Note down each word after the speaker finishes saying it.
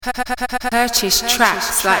Purchase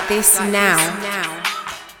tracks like this now.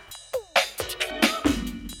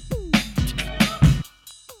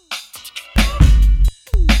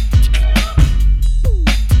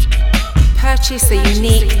 Purchase a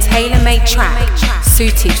unique, tailor-made track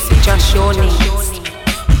suited for just your needs.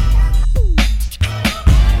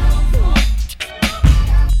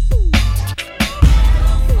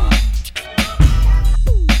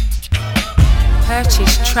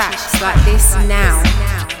 Purchase tracks like this now.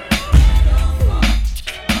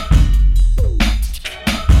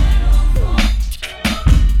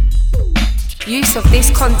 Use of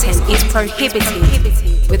this content is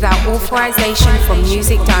prohibited without authorization from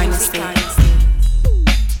Music Dynasty.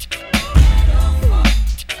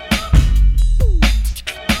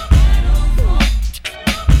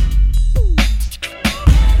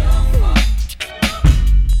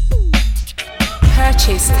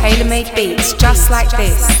 Purchase tailor-made beats just like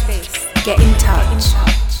this. Get in touch.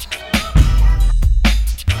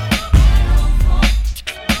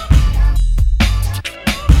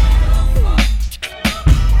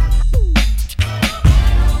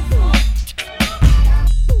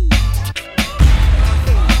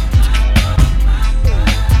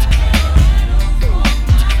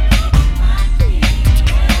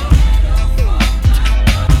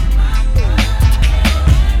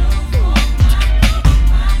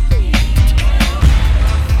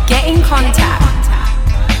 Get in contact.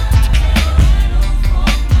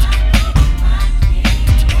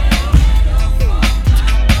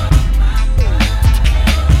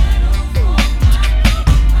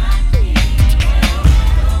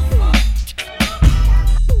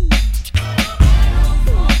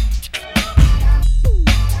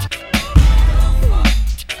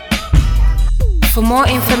 For more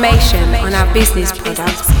information on our business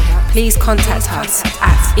products, please contact us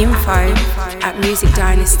at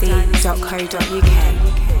info@musicdynasty.co.uk.